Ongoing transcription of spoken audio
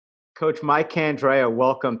Coach Mike Candrea,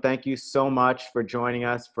 welcome. Thank you so much for joining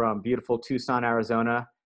us from beautiful Tucson, Arizona,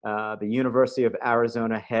 the University of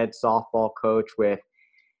Arizona head softball coach with,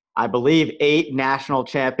 I believe, 8 national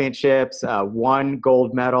championships, 1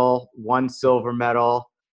 gold medal, 1 silver medal,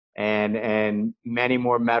 and many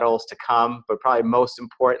more medals to come. But probably most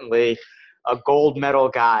importantly, a gold medal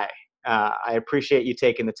guy. I appreciate you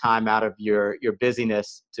taking the time out of your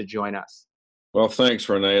busyness to join us. Well, thanks,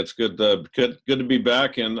 René. It's good to be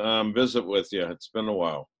back and visit with you. It's been a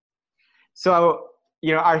while. So,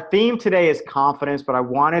 our theme today is confidence, but I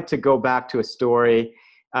wanted to go back to a story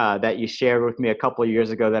that you shared with me a couple of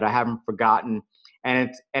years ago that I haven't forgotten, and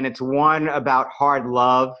it's one about hard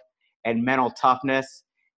love and mental toughness,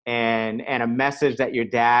 and a message that your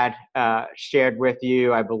dad shared with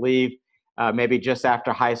you. I believe maybe just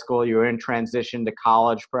after high school, you were in transition to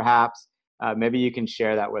college, perhaps. Maybe you can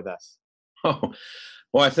share that with us. Oh,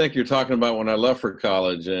 well, I think you're talking about when I left for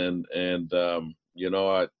college, and my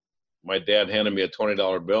dad handed me a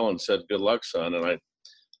 $20 bill and said, "Good luck, son." And I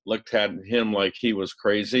looked at him like he was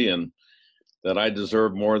crazy and that I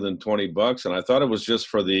deserved more than $20. And I thought it was just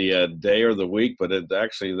for the day or the week, but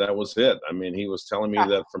that was it. I mean, he was telling me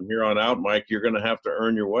that from here on out, Mike, you're going to have to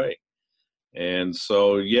earn your way. And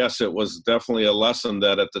so, yes, it was definitely a lesson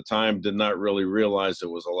that at the time did not really realize it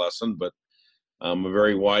was a lesson, but I'm a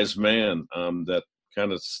very wise man that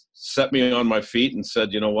kind of set me on my feet and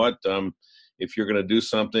said, you know what, if you're going to do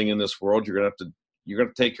something in this world, you're going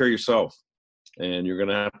to take care of yourself, and you're going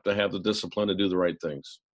to have the discipline to do the right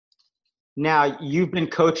things. Now, you've been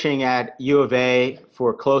coaching at U of A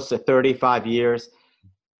for close to 35 years.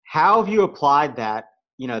 How have you applied that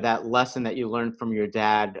lesson that you learned from your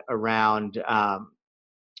dad around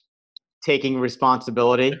taking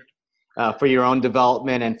responsibility for your own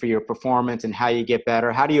development and for your performance and how you get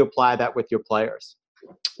better? How do you apply that with your players?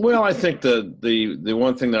 Well, I think the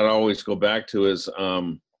one thing that I always go back to is,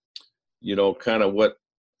 kind of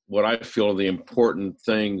what I feel are the important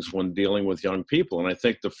things when dealing with young people. And I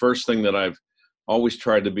think the first thing that I've always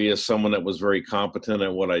tried to be is someone that was very competent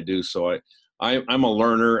at what I do. So I'm a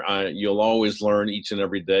learner. You'll always learn each and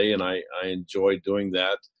every day, and I enjoy doing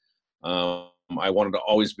that. I wanted to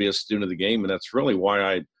always be a student of the game, and that's really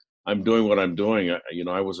why I'm doing what I'm doing.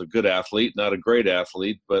 I was a good athlete, not a great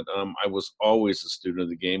athlete, but I was always a student of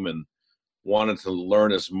the game and wanted to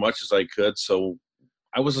learn as much as I could. So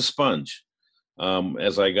I was a sponge.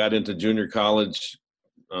 As I got into junior college,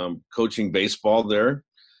 coaching baseball there,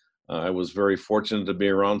 I was very fortunate to be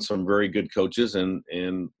around some very good coaches,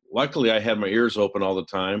 and luckily I had my ears open all the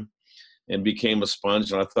time and became a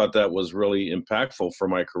sponge, and I thought that was really impactful for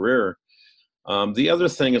my career. The other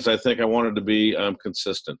thing is I think I wanted to be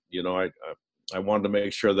consistent. I wanted to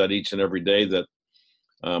make sure that each and every day that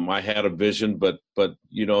I had a vision, but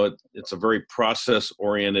it's a very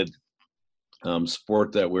process-oriented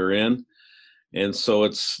sport that we're in. And so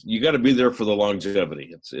you got to be there for the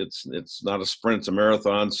longevity. It's not a sprint, it's a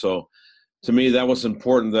marathon. So to me, that was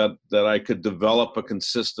important that I could develop a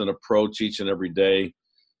consistent approach each and every day,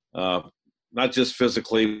 not just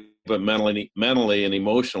physically, but mentally and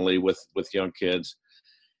emotionally with young kids.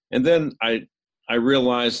 And then I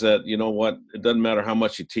realized that, it doesn't matter how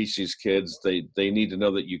much you teach these kids, they need to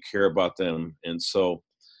know that you care about them. And so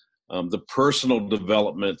the personal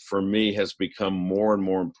development for me has become more and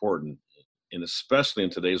more important, and especially in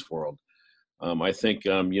today's world. I think,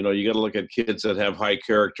 you got to look at kids that have high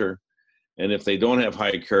character. And if they don't have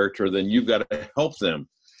high character, then you've got to help them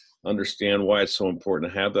understand why it's so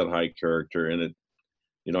important to have that high character. And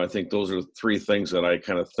I think those are 3 things that I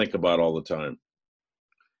kind of think about all the time.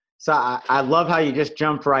 So I love how you just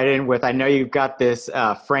jumped right in with, I know you've got this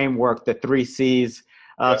framework, the 3 C's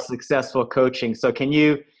of successful coaching. So can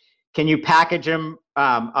you package them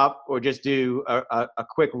up or just do a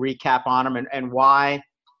quick recap on them and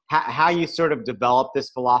how you sort of developed this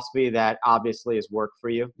philosophy that obviously has worked for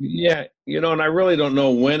you? Yeah, and I really don't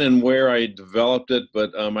know when and where I developed it,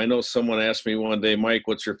 but I know someone asked me one day, "Mike,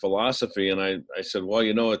 what's your philosophy?" And I said, well,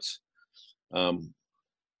 it's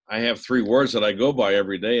I have 3 words that I go by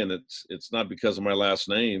every day, and it's not because of my last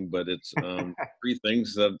name, but it's 3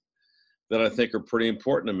 things that I think are pretty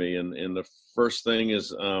important to me. And the first thing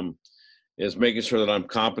is making sure that I'm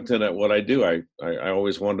competent at what I do. I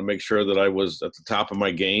always wanted to make sure that I was at the top of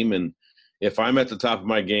my game. And if I'm at the top of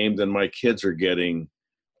my game, then my kids are getting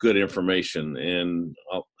good information, and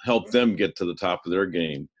I'll help them get to the top of their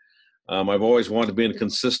game. I've always wanted to be a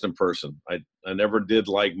consistent person. I never did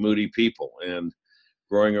like moody people. And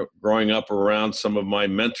growing up around some of my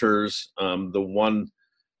mentors, the one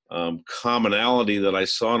commonality that I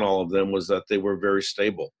saw in all of them was that they were very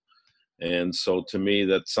stable. And so to me,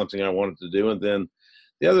 that's something I wanted to do. And then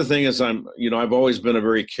The other thing is I've always been a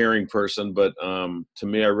very caring person, but to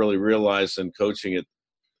me, I really realized in coaching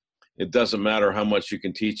it doesn't matter how much you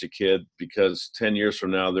can teach a kid, because 10 years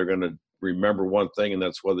from now, they're going to remember one thing, and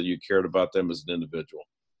that's whether you cared about them as an individual.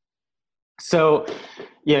 So,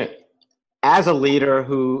 yeah, as a leader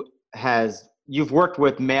you've worked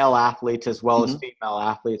with male athletes as well as female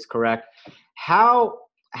athletes, correct? How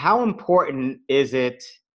important is it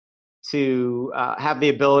to have the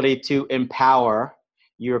ability to empower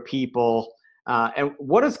your people? And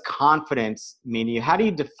what does confidence mean to you? How do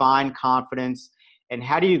you define confidence, and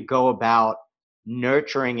how do you go about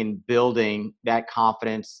nurturing and building that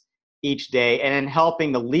confidence each day, and then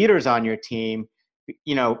helping the leaders on your team,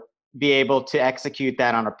 be able to execute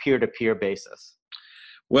that on a peer-to-peer basis?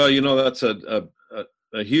 Well, that's a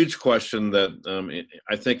huge question that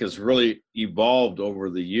I think has really evolved over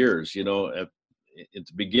the years. At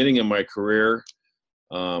the beginning of my career,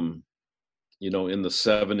 in the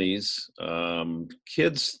 70s,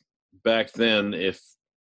 kids back then, if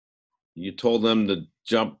you told them to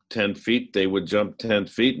jump 10 feet, they would jump 10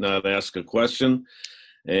 feet, not ask a question.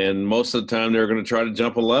 And most of the time they were going to try to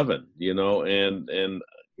jump 11, and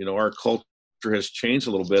our culture has changed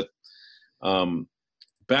a little bit.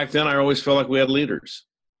 Back then, I always felt like we had leaders,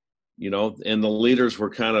 and the leaders were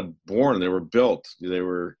kind of born, they were built, they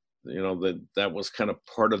were, that was kind of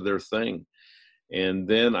part of their thing. And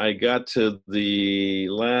then I got to the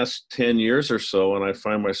last 10 years or so, and I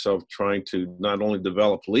find myself trying to not only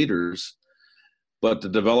develop leaders, but to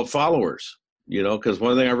develop followers, because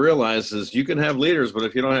one thing I realized is you can have leaders, but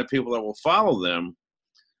if you don't have people that will follow them,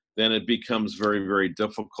 then it becomes very, very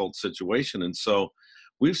difficult situation. And so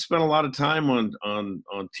we've spent a lot of time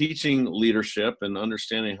on teaching leadership and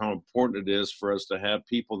understanding how important it is for us to have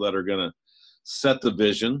people that are going to set the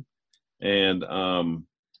vision and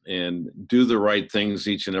do the right things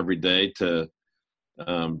each and every day to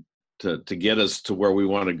get us to where we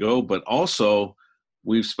want to go. But also,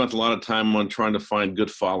 we've spent a lot of time on trying to find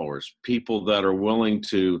good followers, people that are willing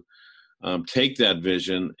to take that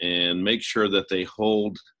vision and make sure that they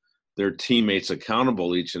hold their teammates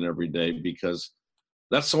accountable each and every day, because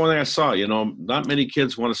that's the one thing I saw. Not many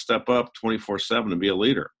kids want to step up 24/7 and be a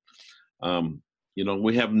leader.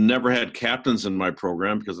 We have never had captains in my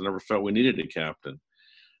program because I never felt we needed a captain.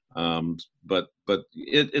 But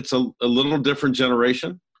it's a little different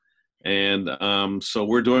generation. And so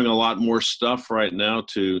we're doing a lot more stuff right now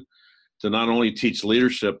to not only teach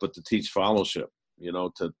leadership, but to teach fellowship,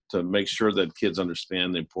 to make sure that kids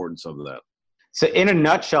understand the importance of that. So in a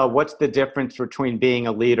nutshell, what's the difference between being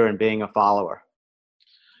a leader and being a follower?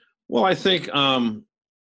 Well, I think, the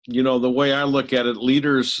way I look at it,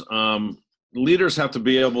 leaders have to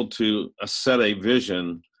be able to set a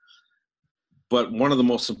vision. But one of the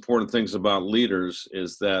most important things about leaders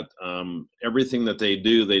is that everything that they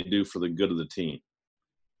do for the good of the team.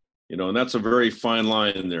 And that's a very fine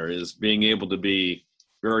line there, is being able to be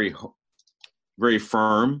very, very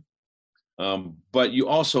firm. But you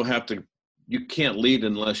also you can't lead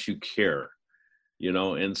unless you care,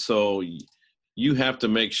 and so you have to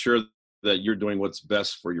make sure that you're doing what's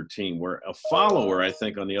best for your team. Where a follower, I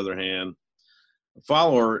think, on the other hand, a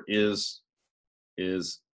follower is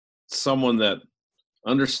someone that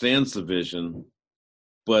understands the vision,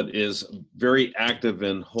 but is very active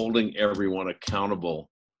in holding everyone accountable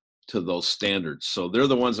to those standards. So they're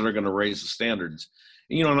the ones that are going to raise the standards.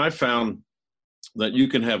 And I found that you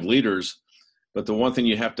can have leaders, but the one thing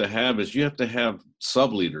you have to have is you have to have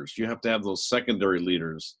sub-leaders. You have to have those secondary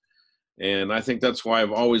leaders. And I think that's why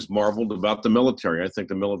I've always marveled about the military. I think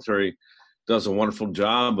the military does a wonderful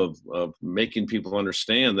job of making people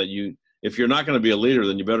understand that if you're not going to be a leader,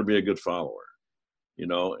 then you better be a good follower.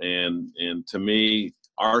 And to me,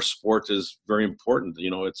 our sport is very important.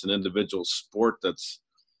 It's an individual sport that's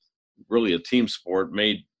really a team sport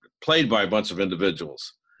played by a bunch of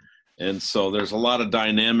individuals. And so there's a lot of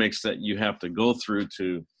dynamics that you have to go through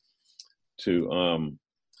to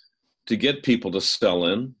get people to sell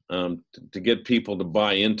in, to get people to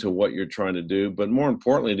buy into what you're trying to do, but more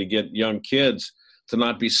importantly, to get young kids to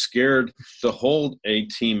not be scared to hold a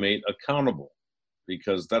teammate accountable,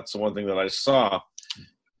 because that's the one thing that I saw,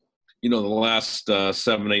 the last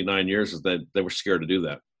 7, 8, 9 years, is that they were scared to do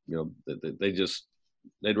that.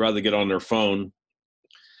 They'd rather get on their phone,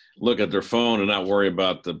 look at their phone, and not worry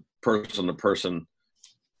about the person-to-person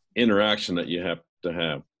interaction that you have to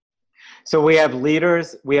have. So we have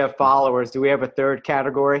leaders, we have followers. Do we have a third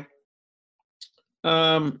category?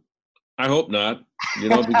 I hope not.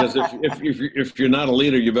 Because if you're not a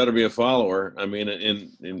leader, you better be a follower. I mean,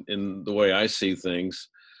 in the way I see things,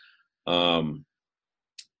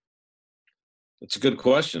 It's a good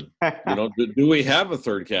question. You know, do we have a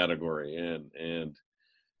third category? And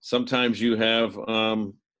sometimes you have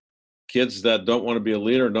kids that don't want to be a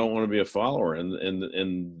leader, don't want to be a follower,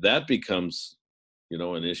 and that becomes, you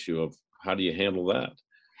know, an issue of how do you handle that?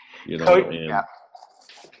 You know, Coach, yeah.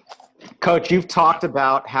 Coach, you've talked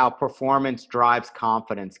about how performance drives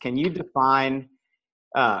confidence. Can you define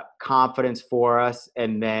confidence for us,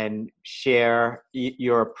 and then share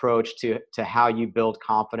your approach to how you build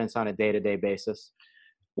confidence on a day-to-day basis?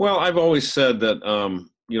 Well, I've always said that,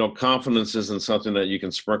 you know, confidence isn't something that you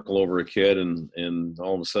can sprinkle over a kid and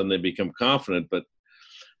all of a sudden they become confident, but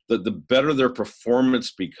the better their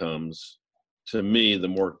performance becomes, to me, the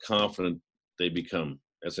more confident they become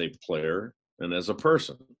as a player and as a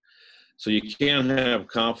person. So you can't have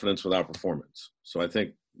confidence without performance. So I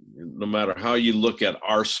think no matter how you look at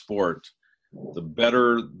our sport, the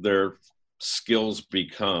better their skills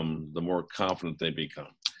become, the more confident they become.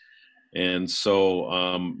 And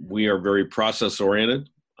so we are very process oriented.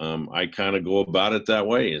 I kind of go about it that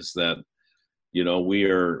way, is that, you know,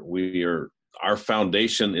 our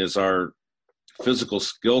foundation is our physical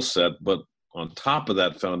skill set, but on top of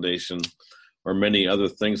that foundation are many other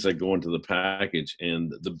things that go into the package.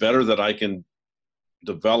 And the better that I can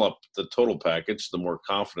develop the total package, the more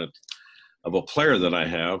confident of a player that I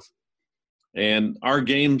have. And our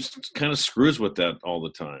game kind of screws with that all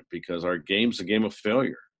the time, because our game's a game of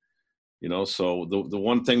failure. You know, so the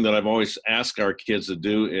one thing that I've always asked our kids to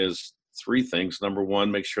do is three things. Number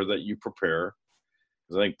one, make sure that you prepare.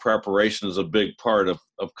 Because I think preparation is a big part of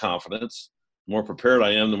confidence. The more prepared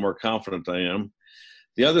I am, the more confident I am.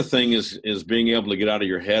 The other thing is being able to get out of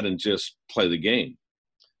your head and just play the game.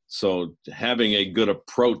 So having a good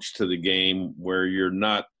approach to the game where you're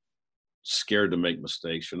not scared to make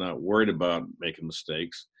mistakes, you're not worried about making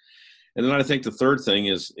mistakes. And then I think the third thing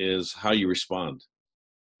is how you respond.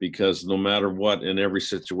 Because no matter what, in every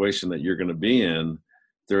situation that you're going to be in,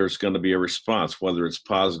 there's going to be a response, whether it's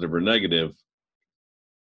positive or negative.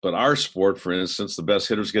 But our sport, for instance, the best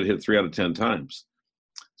hitters get hit 3 out of 10 times.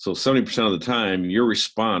 So 70% of the time, your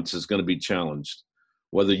response is going to be challenged,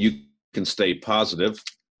 whether you can stay positive,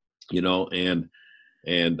 you know, and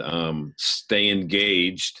stay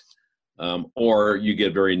engaged, or you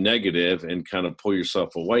get very negative and kind of pull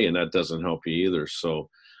yourself away, and that doesn't help you either. So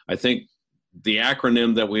I think the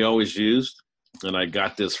acronym that we always used, and I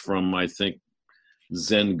got this from, I think,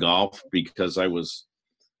 Zen Golf, because I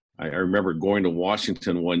remember going to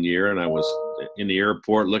Washington one year, and I was in the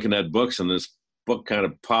airport looking at books, and this book kind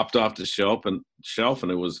of popped off the shelf, and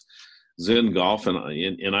it was Zen Golf,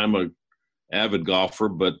 and I'm a avid golfer,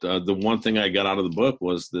 but the one thing I got out of the book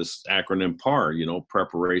was this acronym PAR, you know,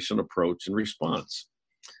 preparation, approach, and response.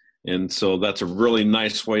 And so that's a really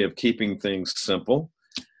nice way of keeping things simple.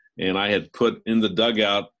 And I had put in the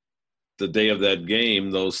dugout the day of that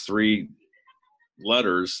game those 3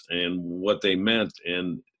 letters and what they meant,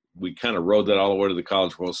 and we kind of rode that all the way to the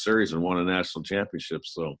College World Series and won a national championship.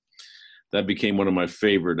 So that became one of my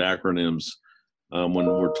favorite acronyms when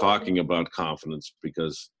we're talking about confidence,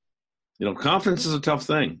 because, you know, confidence is a tough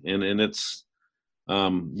thing. And it's,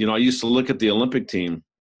 you know, I used to look at the Olympic team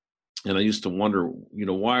and I used to wonder, you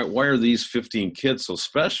know, why are these 15 kids so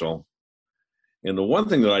special? And the one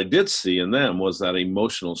thing that I did see in them was that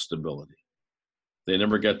emotional stability. They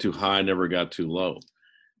never got too high, never got too low.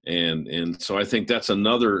 And so I think that's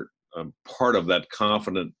another part of that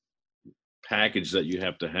confident package that you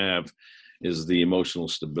have to have, is the emotional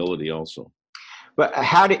stability also. But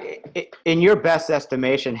in your best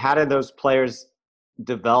estimation, how did those players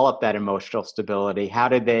develop that emotional stability? How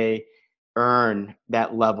did they earn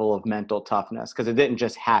that level of mental toughness? Because it didn't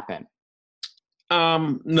just happen.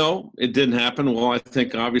 No, it didn't happen. Well, I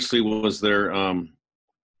think obviously was their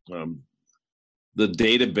the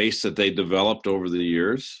database that they developed over the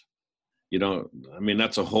years. You know, I mean,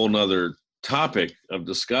 that's a whole nother topic of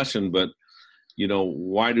discussion, but, you know,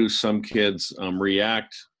 why do some kids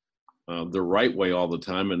react the right way all the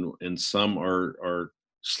time, and some are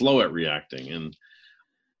slow at reacting? And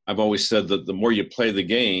I've always said that the more you play the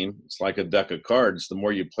game, it's like a deck of cards. The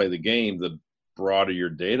more you play the game, the broader your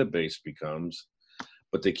database becomes.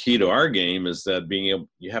 But the key to our game is that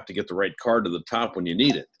you have to get the right card to the top when you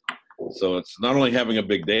need it. So it's not only having a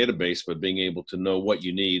big database, but being able to know what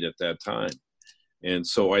you need at that time. And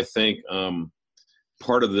so I think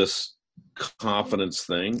part of this confidence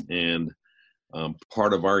thing and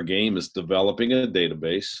part of our game is developing a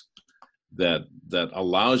database that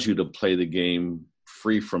allows you to play the game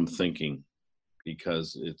free from thinking,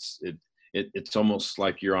 because it's almost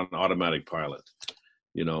like you're on automatic pilot,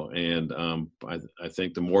 you know. And I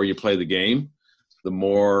think the more you play the game, the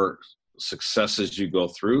more successes you go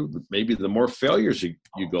through, maybe the more failures you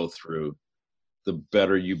go through, the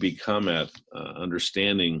better you become at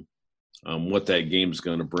understanding what that game's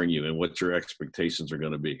going to bring you and what your expectations are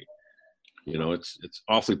going to be. You know, it's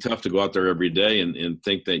awfully tough to go out there every day and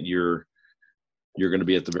think that you're going to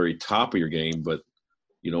be at the very top of your game. But,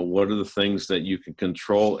 you know, what are the things that you can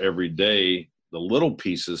control every day, the little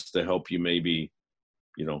pieces to help you maybe,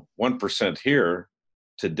 you know, 1% here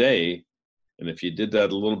today. And if you did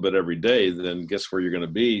that a little bit every day, then guess where you're going to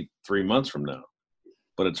be 3 months from now.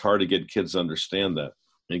 But it's hard to get kids to understand that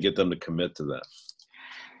and get them to commit to that.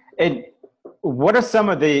 And what are some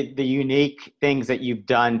of the unique things that you've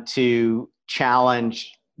done to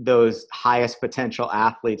challenge those highest potential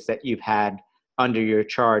athletes that you've had under your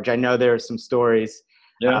charge? I know there are some stories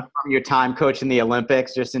from your time coaching the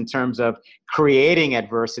Olympics, just in terms of creating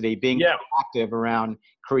adversity, being proactive around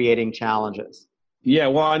creating challenges. Yeah,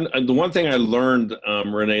 well, the one thing I learned,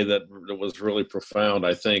 René, that was really profound,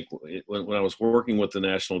 I think, when I was working with the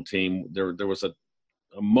national team, there was a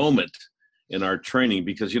moment in our training,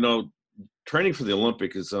 because, you know, training for the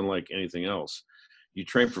Olympic is unlike anything else. You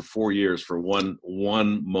train for 4 years for one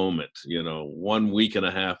moment, you know, 1 week and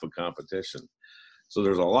a half of competition. So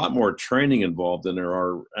there's a lot more training involved than there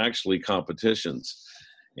are actually competitions.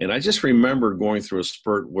 And I just remember going through a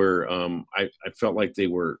spurt where I felt like they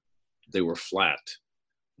were flat.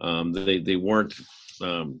 They weren't.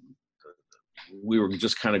 We were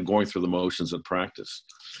just kind of going through the motions at practice,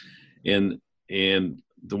 and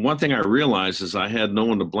the one thing I realized is I had no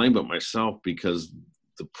one to blame but myself, because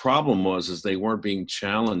the problem is they weren't being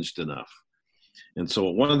challenged enough. And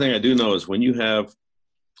so one thing I do know is when you have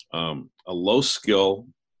a low skill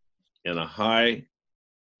and a high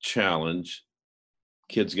challenge,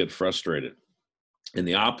 kids get frustrated. And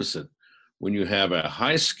the opposite, when you have a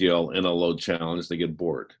high skill and a low challenge, they get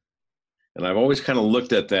bored. And I've always kind of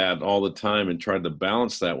looked at that all the time and tried to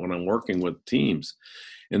balance that when I'm working with teams.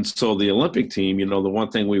 And so the Olympic team, you know, the one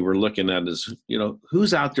thing we were looking at is, you know,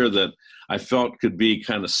 who's out there that I felt could be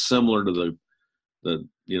kind of similar to the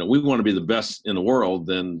you know, we want to be the best in the world,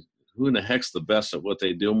 then who in the heck's the best at what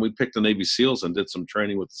they do? And we picked the Navy SEALs and did some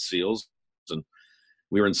training with the SEALs. And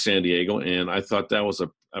we were in San Diego, and I thought that was a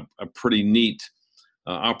pretty neat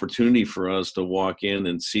opportunity for us to walk in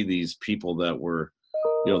and see these people that were,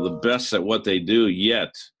 you know, the best at what they do,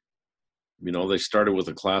 yet, you know, they started with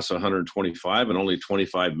a class of 125 and only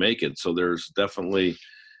 25 make it. So there's definitely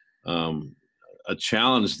a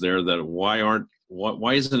challenge there that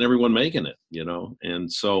why isn't everyone making it, you know?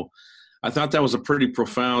 And so I thought that was a pretty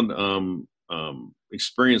profound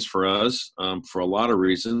experience for us for a lot of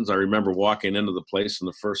reasons. I remember walking into the place and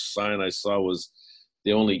the first sign I saw was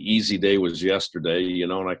the only easy day was yesterday, you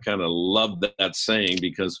know, and I kind of loved that saying,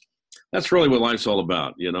 because that's really what life's all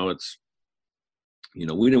about. You know, it's, you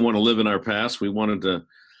know, we didn't want to live in our past. We wanted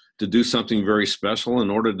to do something very special. In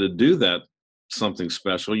order to do that something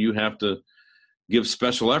special, you have to give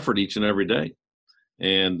special effort each and every day.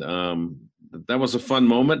 And that was a fun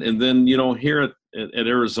moment. And then, you know, here at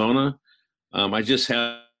Arizona, I just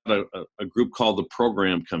had a group called The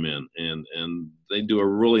Program come in, and they do a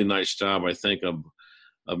really nice job, I think, of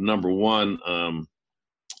number one,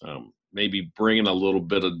 maybe bringing a little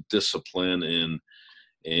bit of discipline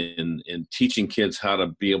and teaching kids how to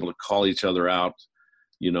be able to call each other out,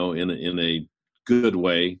 you know, in a good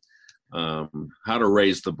way, how to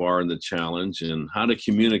raise the bar and the challenge, and how to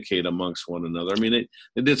communicate amongst one another. I mean,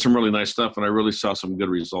 it did some really nice stuff, and I really saw some good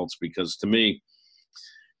results, because to me,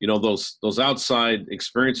 you know, those outside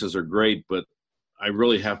experiences are great, but I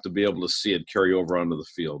really have to be able to see it carry over onto the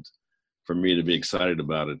field for me to be excited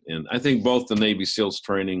about it. And I think both the Navy SEALs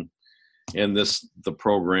training and the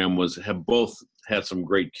program have both had some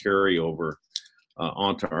great carryover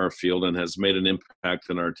onto our field and has made an impact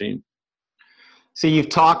in our team. So you've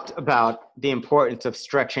talked about the importance of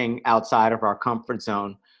stretching outside of our comfort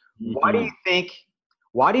zone. Mm-hmm.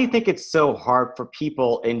 Why do you think it's so hard for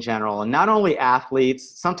people in general, and not only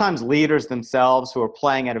athletes, sometimes leaders themselves who are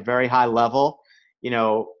playing at a very high level, you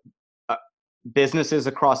know, businesses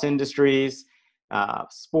across industries,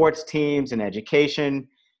 sports teams and education?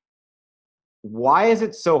 Why is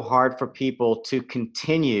it so hard for people to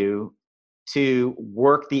continue to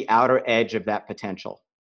work the outer edge of that potential?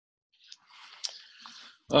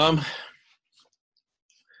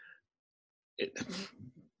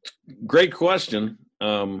 Great question.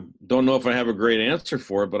 Don't know if I have a great answer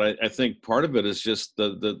for it, but I think part of it is just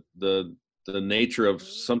the nature of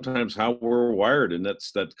sometimes how we're wired, and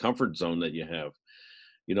that's that comfort zone that you have.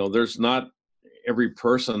 You know, there's not every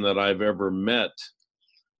person that I've ever met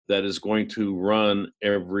that is going to run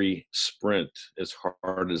every sprint as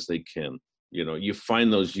hard as they can. You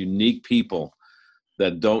find those unique people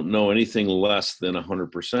that don't know anything less than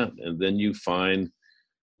 100%. And then you find,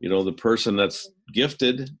 the person that's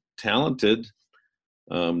gifted, talented,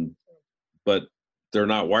 but they're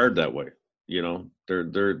not wired that way. They're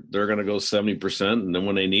going to go 70%. And then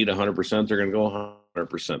when they need 100%, they're going to go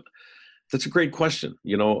 100%. That's a great question,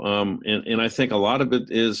 and I think a lot of it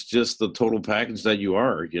is just the total package that you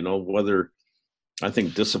are, whether I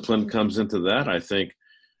think discipline comes into that. I think,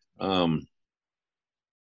 the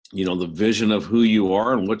vision of who you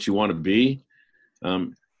are and what you want to be.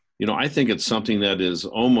 I think it's something that is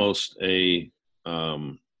almost a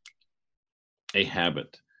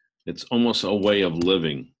habit. It's almost a way of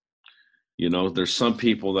living. There's some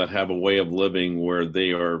people that have a way of living where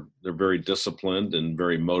they're very disciplined and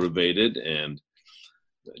very motivated, and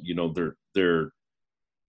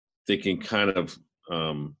they can kind of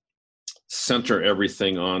center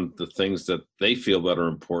everything on the things that they feel that are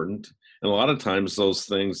important. And a lot of times those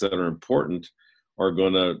things that are important are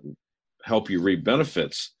going to help you reap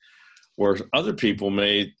benefits, whereas other people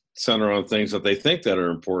may center on things that they think that are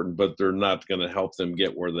important, but they're not going to help them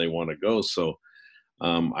get where they want to go. So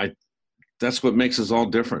that's what makes us all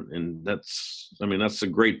different. And that's a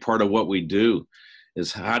great part of what we do,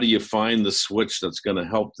 is how do you find the switch that's going to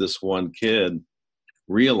help this one kid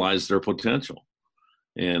realize their potential?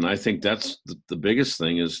 And I think that's the biggest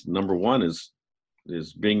thing is, number one is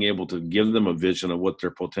being able to give them a vision of what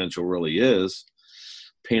their potential really is,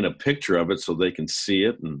 paint a picture of it so they can see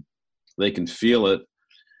it and they can feel it,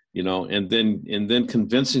 and then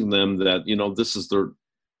convincing them that,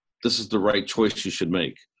 this is the right choice you should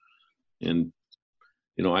make. And,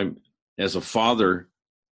 I'm, as a father,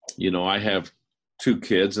 I have 2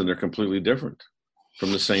 kids and they're completely different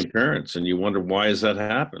from the same parents. And you wonder, why has that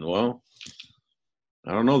happened? Well,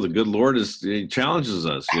 I don't know. The good Lord he challenges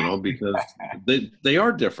us, because they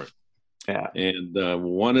are different. Yeah. And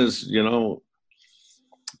one is,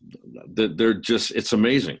 they're just, it's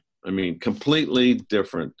amazing. Completely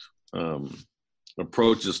different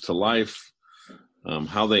approaches to life,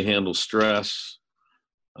 how they handle stress,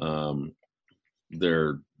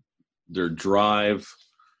 their drive,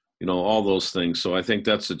 all those things. So I think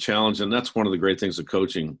that's a challenge. And that's one of the great things of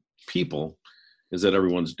coaching people, is that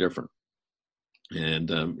everyone's different.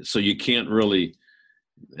 And so you can't really,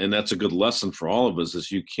 and that's a good lesson for all of us,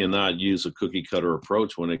 is you cannot use a cookie cutter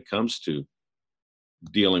approach when it comes to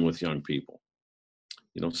dealing with young people.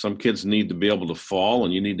 Some kids need to be able to fall,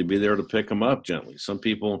 and you need to be there to pick them up gently. Some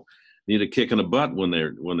people need a kick in the butt when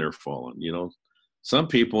they're falling. Some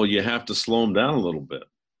people, you have to slow them down a little bit.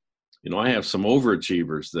 I have some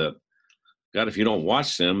overachievers that, God, if you don't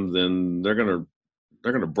watch them, then they're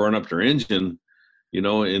gonna burn up their engine,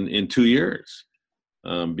 in 2 years.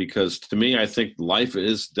 Because to me, I think life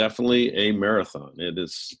is definitely a marathon. It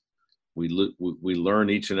is. We learn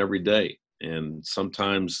each and every day, and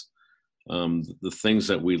sometimes the things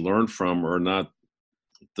that we learn from are not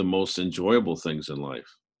the most enjoyable things in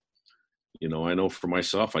life. I know for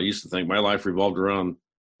myself, I used to think my life revolved around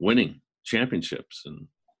winning championships. And,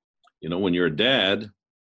 when you're a dad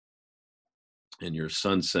and your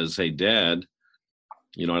son says, "Hey, Dad,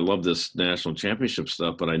 I love this national championship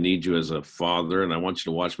stuff, but I need you as a father, and I want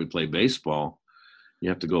you to watch me play baseball." You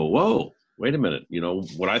have to go, whoa, wait a minute.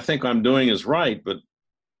 What I think I'm doing is right, but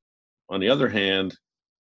on the other hand,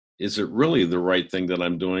 is it really the right thing that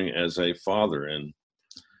I'm doing as a father? And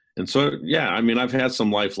so, yeah, I've had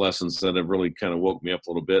some life lessons that have really kind of woke me up a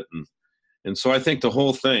little bit. And so I think the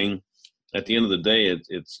whole thing, at the end of the day,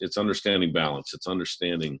 it's understanding balance. It's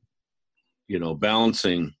understanding,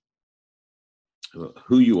 balancing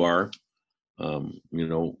who you are,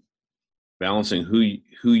 balancing who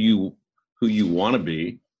you want to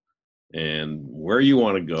be, and where you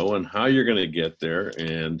want to go, and how you're going to get there.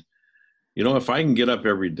 And, if I can get up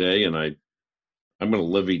every day, and I'm going to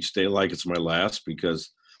live each day like it's my last,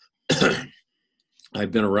 because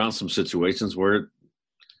I've been around some situations where,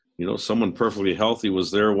 someone perfectly healthy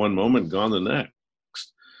was there one moment, gone the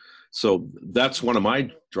next. So that's one of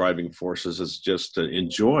my driving forces, is just to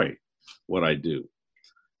enjoy what I do.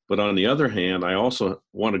 But on the other hand, I also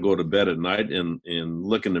want to go to bed at night and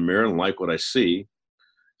look in the mirror and like what I see,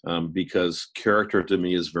 because character to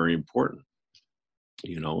me is very important,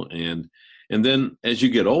 and then as you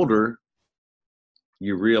get older,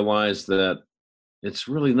 you realize that it's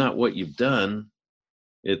really not what you've done.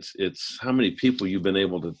 It's how many people you've been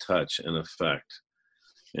able to touch and affect.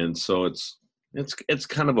 And so it's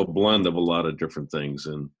kind of a blend of a lot of different things.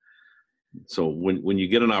 And so when you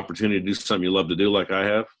get an opportunity to do something you love to do, like I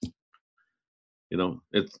have,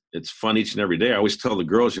 it's fun each and every day. I always tell the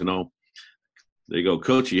girls, they go,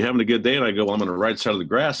 "Coach, are you having a good day?" And I go, "Well, I'm on the right side of the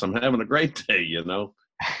grass. I'm having a great day," you know.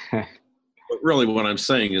 But really, what I'm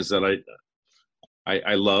saying is that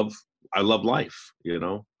I love life, you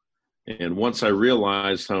know. And once I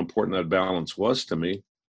realized how important that balance was to me,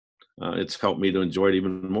 it's helped me to enjoy it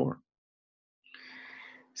even more.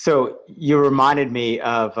 So you reminded me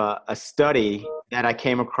of a study that I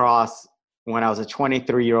came across when I was a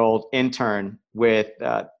 23-year-old intern with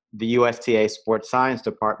the USTA Sports Science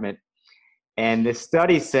Department. And this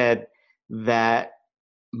study said that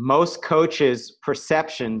most coaches'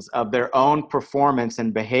 perceptions of their own performance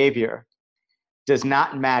and behavior does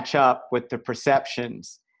not match up with the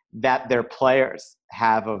perceptions that their players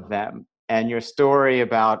have of them. And your story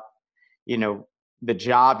about, you know, the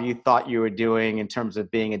job you thought you were doing in terms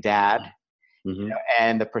of being a dad, Mm-hmm.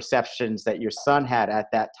 and the perceptions that your son had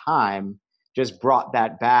at that time just brought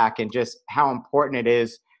that back, and just how important it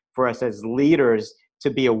is for us as leaders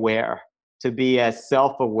to be aware, to be as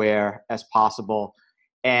self-aware as possible,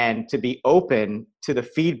 and to be open to the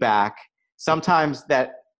feedback sometimes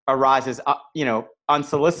that arises,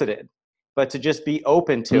 unsolicited, but to just be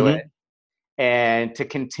open to Mm-hmm. it and to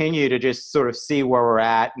continue to just sort of see where we're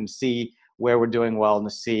at and see where we're doing well and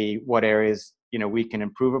to see what areas, we can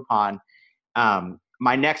improve upon.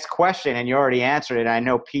 My next question, and you already answered it, I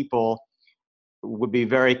know people would be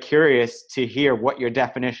very curious to hear what your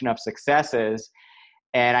definition of success is.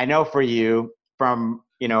 And I know for you from,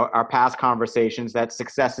 our past conversations that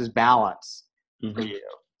success is balance for Mm-hmm. you.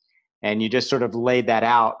 And you just sort of laid that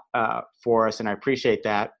out for us, and I appreciate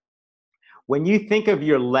that. When you think of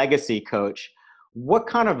your legacy, Coach, what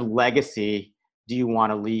kind of legacy do you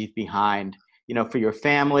want to leave behind, for your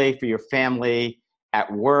family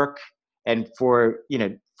at work, and for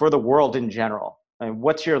the world in general? And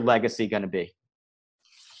what's your legacy going to be?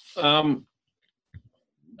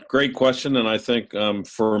 Great question. And I think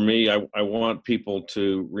for me, I want people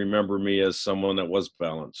to remember me as someone that was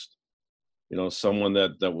balanced, someone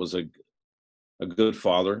that was a good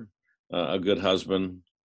father, a good husband,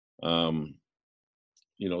 someone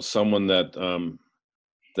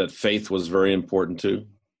that faith was very important to,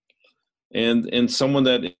 and someone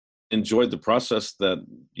that enjoyed the process, that,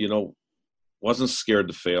 wasn't scared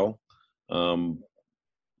to fail,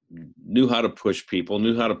 knew how to push people,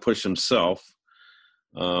 knew how to push himself,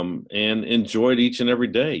 and enjoyed each and every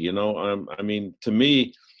day. I mean, to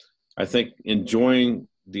me, I think enjoying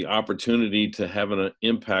the opportunity to have an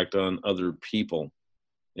impact on other people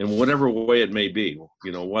in whatever way it may be,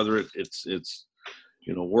 whether it's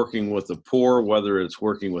working with the poor, whether it's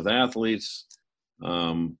working with athletes.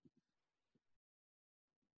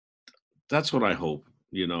 That's what I hope,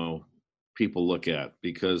 people look at,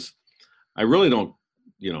 because I really don't,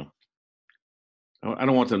 I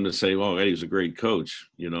don't want them to say, "Oh, hey, he's a great coach."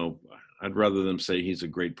 I'd rather them say he's a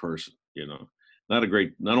great person. Not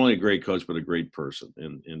only a great coach, but a great person.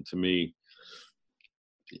 And to me,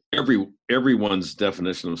 everyone's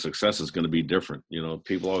definition of success is going to be different.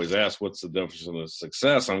 People always ask, "What's the definition of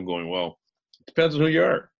success?" I'm going, well, it depends on who you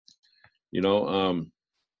are.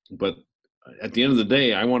 But at the end of the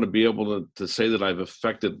day, I want to be able to say that I've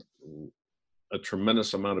affected a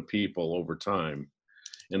tremendous amount of people over time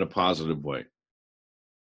in a positive way.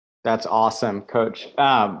 That's awesome, Coach.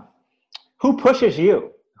 Who pushes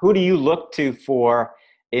you? Who do you look to for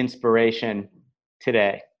inspiration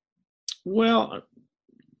today? Well,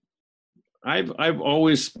 I've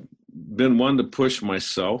always been one to push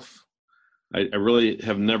myself. I really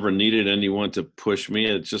have never needed anyone to push me.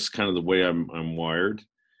 It's just kind of the way I'm wired.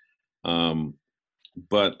 But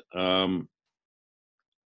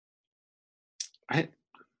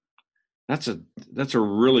that's a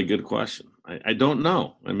really good question. I don't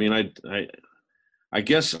know. I mean, I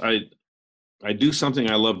guess I do something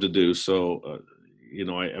I love to do. So,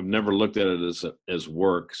 I've never looked at it as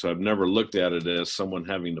work. So I've never looked at it as someone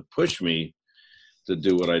having to push me to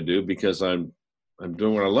do what I do, because I'm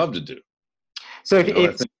doing what I love to do. So I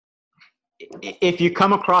think, if you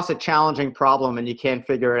come across a challenging problem and you can't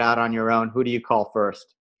figure it out on your own, who do you call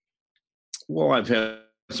first? well, I've had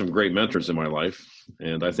some great mentors in my life,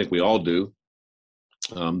 and I think we all do.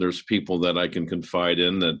 There's people that I can confide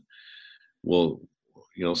in that will,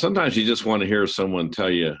 sometimes you just want to hear someone tell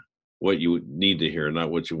you what you need to hear,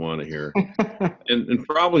 not what you want to hear. And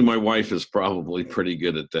probably my wife is probably pretty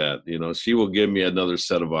good at that. She will give me another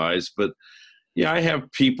set of eyes. But yeah, I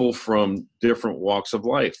have people from different walks of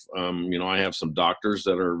life. I have some doctors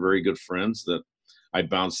that are very good friends that I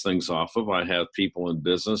bounce things off of. I have people in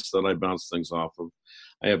business that I bounce things off of.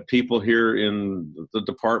 I have people here in the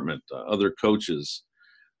department, other coaches.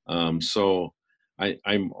 So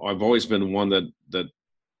I've always been one that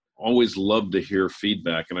always loved to hear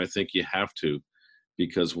feedback, and I think you have to.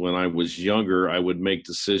 because when I was younger, I would make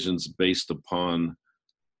decisions based upon,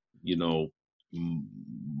 you know,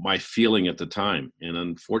 my feeling at the time. And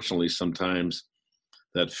unfortunately, sometimes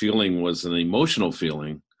that feeling was an emotional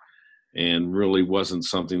feeling and really wasn't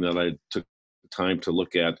something that I took time to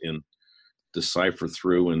look at and decipher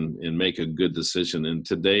through and make a good decision. And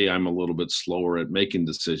today I'm a little bit slower at making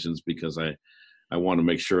decisions because I want to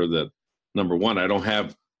make sure that, number one, I don't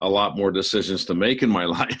have a lot more decisions to make in my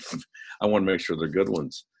life. I want to make sure they're good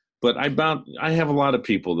ones. But I have a lot of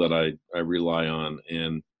people that I rely on.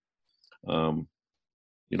 And,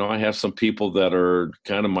 you know, I have some people that are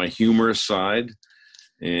kind of my humorous side,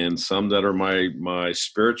 and some that are my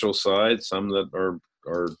spiritual side, some that are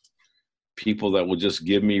people that will just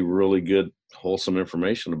give me really good, wholesome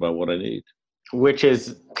information about what I need. Which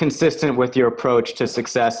is consistent with your approach to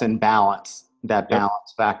success and balance, that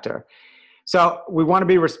balance factor. So we want to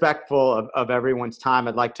be respectful of everyone's time.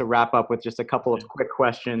 I'd like to wrap up with just a couple of quick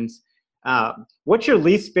questions. What's your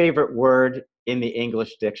least favorite word in the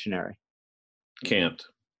English dictionary? Can't.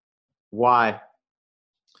 Why?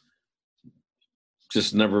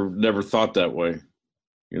 Just never thought that way.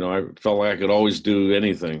 You know, I felt like I could always do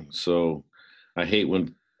anything. So I hate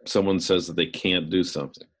when someone says that they can't do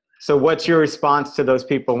something. So what's your response to those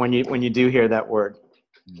people when you do hear that word?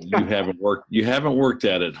 You haven't worked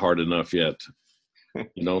at it hard enough yet.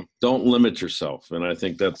 You know, don't limit yourself. And I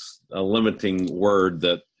think that's a limiting word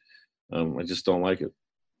that I just don't like it.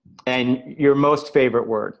 And your most favorite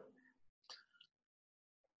word?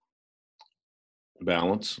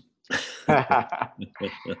 Balance. Back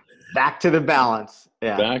to the balance.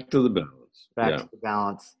 Yeah. Back to the balance. Back to the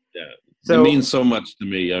balance. Yeah. So, it means so much to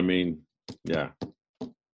me. I mean, yeah.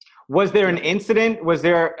 Was there an incident? Was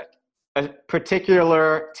there a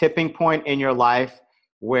particular tipping point in your life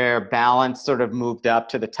where balance sort of moved up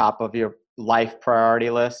to the top of your life priority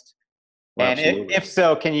list? And if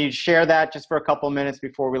so, can you share that just for a couple of minutes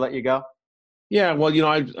before we let you go? Yeah. Well, you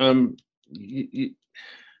know,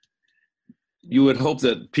 you would hope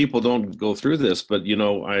that people don't go through this, but you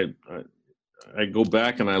know, I go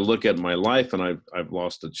back and I look at my life, and I've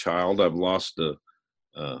lost a child, I've lost a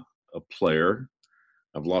player,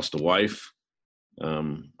 I've lost a wife,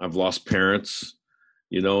 I've lost parents,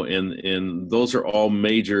 you know, and those are all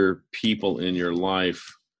major people in your life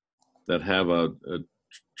that have a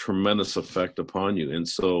tremendous effect upon you. And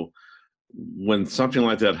so when something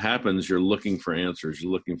like that happens, you're looking for answers,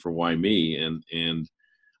 you're looking for why me, and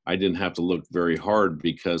I didn't have to look very hard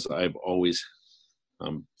because I've always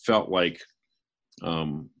felt like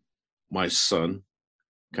my son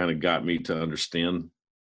kind of got me to understand,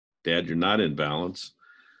 Dad, you're not in balance.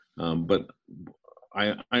 But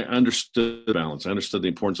I understood balance. I understood the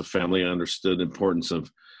importance of family. I understood the importance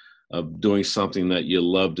of doing something that you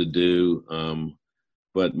love to do.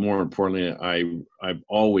 But more importantly, I've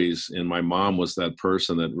always, and my mom was that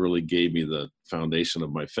person that really gave me the foundation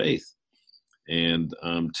of my faith. And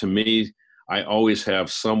to me, I always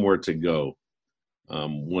have somewhere to go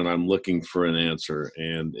when I'm looking for an answer,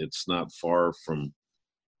 and it's not far from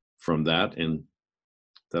that. And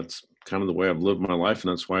that's kind of the way I've lived my life,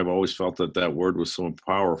 and that's why I've always felt that word was so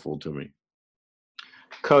powerful to me.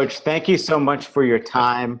 Coach, thank you so much for your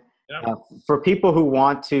time. Yeah. For people who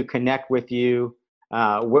want to connect with you,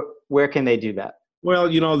 where can they do that?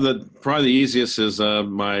 Well, you know, probably the easiest is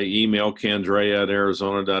my email,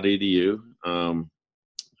 candrea@arizona.edu.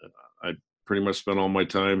 I pretty much spend all my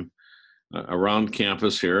time around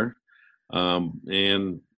campus here.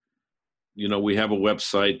 And, you know, we have a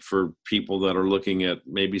website for people that are looking at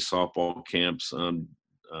maybe softball camps.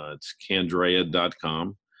 It's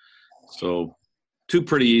candrea.com. So 2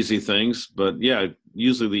 pretty easy things, but yeah,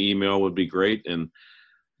 usually the email would be great, and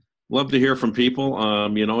love to hear from people.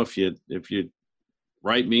 You know, if you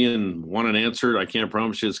write me and want an answer, I can't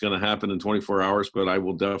promise you it's going to happen in 24 hours, but I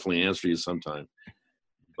will definitely answer you sometime.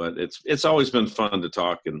 But it's always been fun to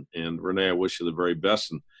talk, and René, I wish you the very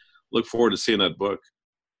best, and look forward to seeing that book.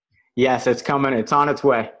 Yes, it's coming. It's on its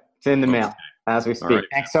way. It's in the mail as we speak. Right.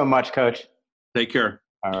 Thanks so much, Coach. Take care.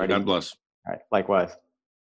 All right. God bless. All right. Likewise.